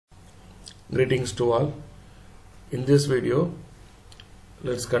Greetings to all. In this video,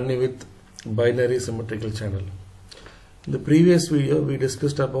 let's continue with binary symmetrical channel. In the previous video, we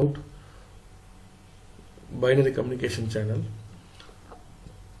discussed about binary communication channel.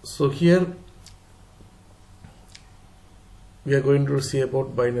 So here we are going to see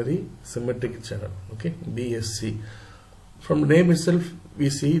about binary symmetric channel, okay, BSC. From the name itself, we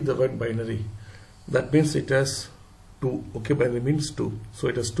see the word binary. That means it has two, okay, binary means two. So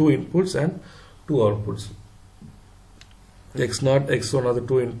it has two inputs and two outputs. X0, X1 are the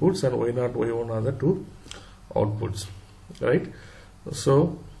two inputs and Y0, Y1 are the two outputs, right?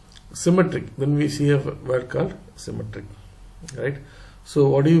 So symmetric, then we see a word called symmetric, right? So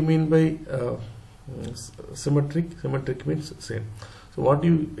what do you mean by symmetric? Symmetric means same. So what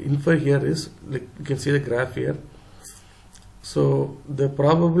you infer here is, like you can see the graph here. So the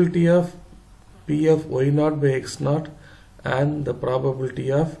probability of P of Y0 by X0 and the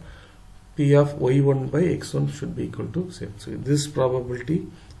probability of P of Y1 by X1 should be equal to same. So this probability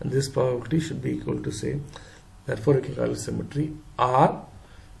and this probability should be equal to same. Therefore you can call it symmetry or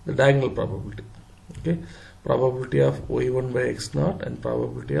the diagonal probability. Okay, probability of Y1 by X0 and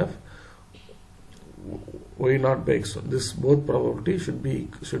probability of Y0 by X1. This both probability should be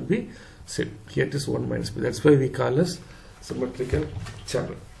same. Here it is 1 minus P. That's why we call as symmetrical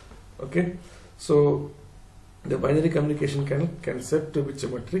channel. Okay, so the binary communication channel can set to be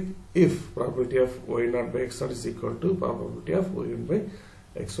symmetric if probability of Y0 by X0 is equal to probability of Y1 by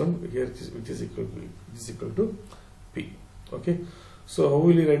X1 here which is equal to P. Okay, so how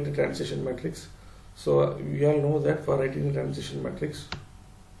will you write the transition matrix? So we all know that for writing the transition matrix,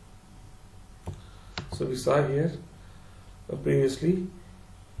 so we saw here previously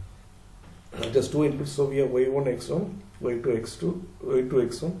just two inputs. So we have Y1 X1, Y2 X2, Y2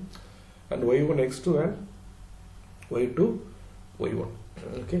 X1 and Y1 X2 and Y2 Y1.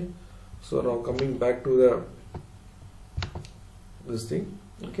 Okay, so now coming back to this thing.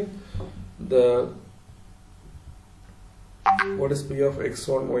 Okay, what is P of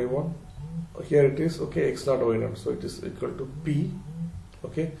X1 Y1? Here it is, okay, X0 Y0, so it is equal to P.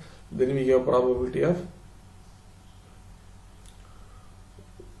 Okay, then we have probability of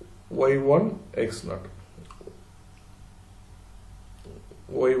Y1 X0,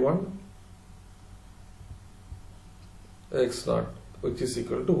 Y1 X0, which is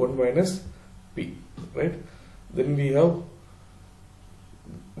equal to 1 minus P, right? Then we have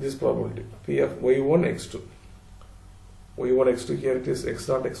this probability P of Y1 X2. Y1 X2, here it is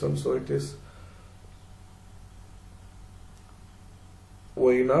X0 X1, so it is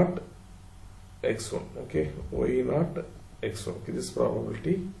Y0 X1. Okay, Y0 X1. Okay, this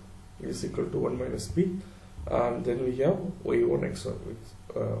probability is equal to 1 minus P, and then we have Y1 X1 with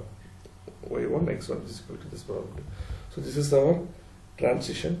Y1 X1 is equal to this probability. So this is our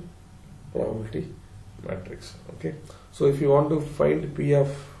transition probability matrix. Okay, so if you want to find P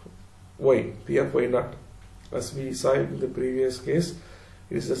of Y, P of Y0, as we saw in the previous case,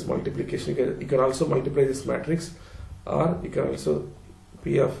 it is just multiplication. You can also multiply this matrix, or you can also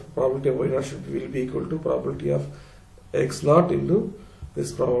P of probability of Y0 will be equal to probability of X0 into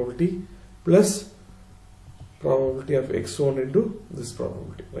this probability plus probability of X1 into this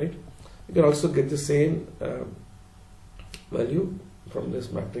probability, right? You can also get the same value from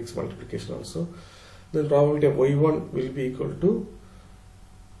this matrix multiplication also. Then probability of Y1 will be equal to,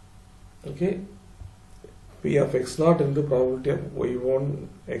 okay, P of X0 into probability of Y1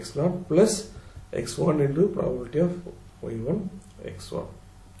 X0 plus X1 into probability of Y1 X1.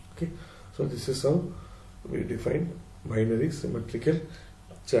 Okay, so this is how we define binary symmetrical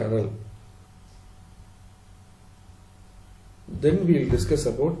channel. Then we will discuss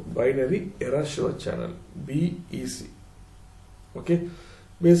about binary error-sure channel, BEC. Okay,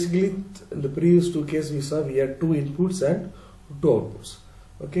 basically in the previous two cases we saw we had two inputs and two outputs.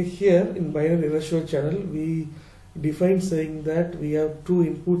 Okay, here in binary error-sure channel we define saying that we have two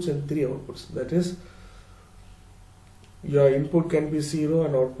inputs and three outputs. That is, your input can be 0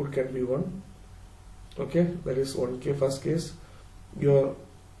 and output can be 1. Okay, that is one case. First case, the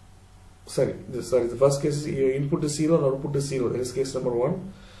first case is your input is 0 and output is 0. That is case number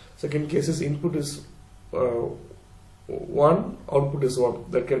 1. Second case is input is 1, output is 1.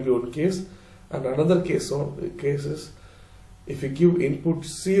 That can be one case. And another case is if you give input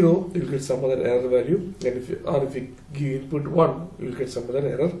 0, you will get some other error value, and if you give input 1, you will get some other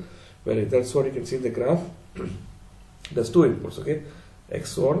error value. That's what you can see in the graph. There's two inputs, okay,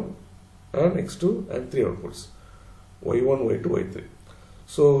 X1 and X2 and three outputs, Y1, Y2, Y3.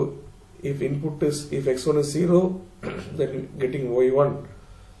 So if X1 is 0, then getting Y1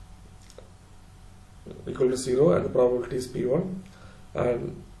 equal to 0 and the probability is P1,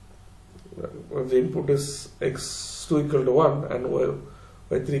 and if the input is x2 equal to 1 and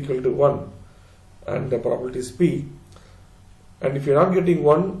y3 equal to 1 and the probability is p, and if you are not getting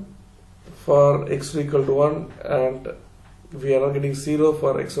 1 for x2 equal to 1 and we are not getting 0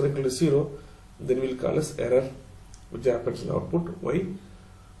 for x1 equal to 0, then we will call as error which happens in output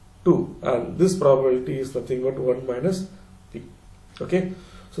y2, and this probability is nothing but 1 minus p. Okay,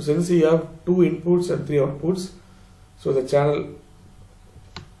 so since we have 2 inputs and 3 outputs, so the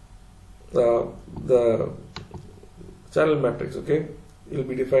channel matrix, okay, will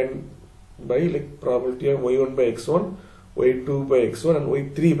be defined by like probability of y1 by x1, y2 by x1 and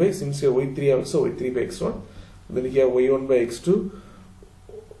y3 by, since you have y3 also, y3 by x1, then you have y1 by x2,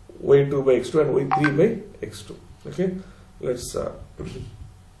 y2 by x2 and y3 by x2. Okay, let's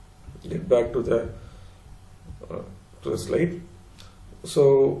get back to the slide.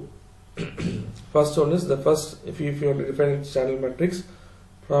 So first one is the first, if you want to define its channel matrix,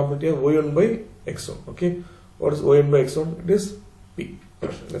 probability of y1 by x1. Okay, what is y1 by x1? It is p.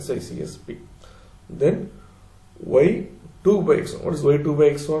 Let's say C as p. Then y2 by x1. What is y2 by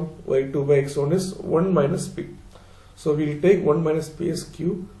x1? y2 by x1 is 1 minus p. So we will take 1 minus p as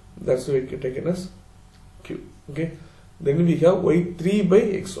q. That's why we can take it as q. Okay. Then we have y3 by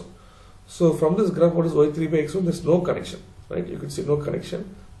x1. So from this graph, what is y3 by x1? There's no connection, right? You could see no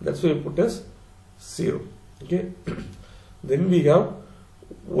connection. That's why we put as 0. Okay. Then we have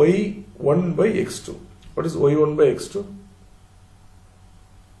y1 by x2. What is y1 by x2?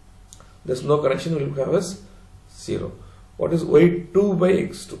 There's no connection. We will have as 0. What is y2 by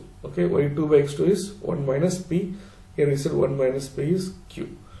x2? Okay, y2 by x2 is 1 minus p. Here we said 1 minus p is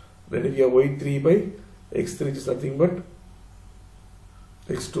q. Then we have y3 by x3, which is nothing but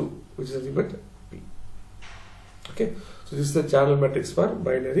x2, which is nothing but p. Okay, so this is the channel matrix for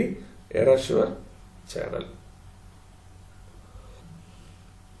binary error sure channel.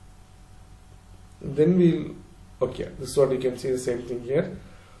 Then we'll, okay, this is what you can see, the same thing here.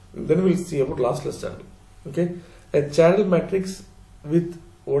 Then we'll see about lossless channel. Okay, a channel matrix with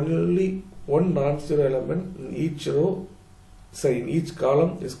only one non-zero element in each row, in each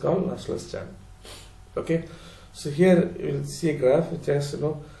column is called lossless channel. Okay, so here you will see a graph which has 3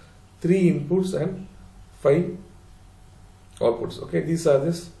 inputs and 5 outputs. Okay, these are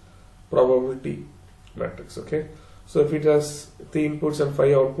this probability matrix. Okay, so if it has 3 inputs and 5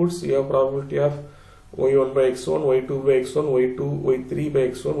 outputs, you have probability of y1 by x1, y2 by x1, y2, y3 by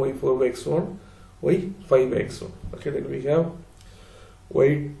x1, y4 by x1, y5 by x1. Okay, then we have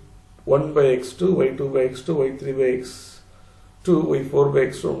y1 by x2, y2 by x2, y3 by x2, y4 by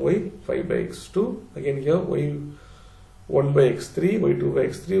x1, y5 by x2. Again here y1 by x3, y2 by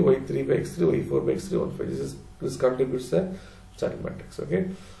x3, y3 by x3, y4 by x3, y5. This contributes the channel matrix. Okay,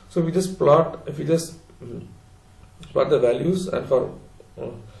 so we just plot, if we just plot the values, and for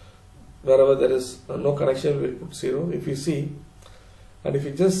wherever there is no connection, we will put 0. If you see, and if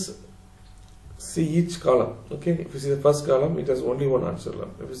you just see each column, okay, if you see the first column, it has only one non-zero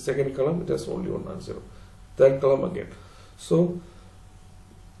element. If it's second column, it has only one non-zero. Third column again. So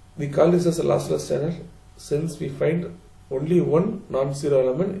we call this as a lossless channel since we find only one non-zero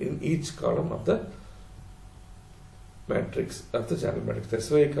element in each column of the matrix, of the channel matrix. That's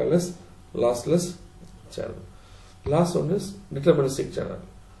why we call this lossless channel. Last one is deterministic channel.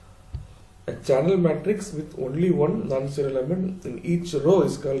 A channel matrix with only one non-zero element in each row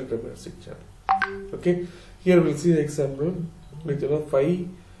is called deterministic channel. Okay, here we'll see the example with 5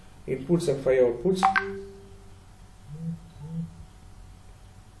 inputs and 5 outputs,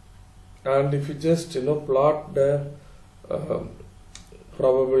 and if you just plot the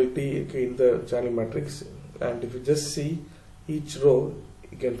probability in the channel matrix, and if you just see each row,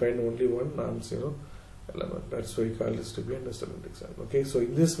 you can find only one non-zero element. That's why we call this to be an deterministic channel. Okay, so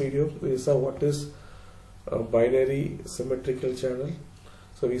in this video we saw what is a binary symmetrical channel.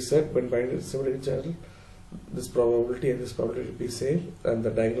 So we said when binary symmetrical channel, this probability and this probability will be same, and the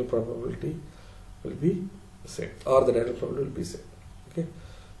diagonal probability will be same, or the diagonal probability will be same. Okay,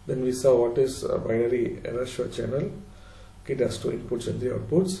 then we saw what is a binary error sure channel. Okay, it has 2 inputs and 3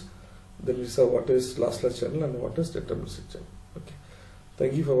 outputs. Then we saw what is lossless channel and what is deterministic channel. Okay,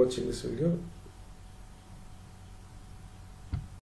 thank you for watching this video.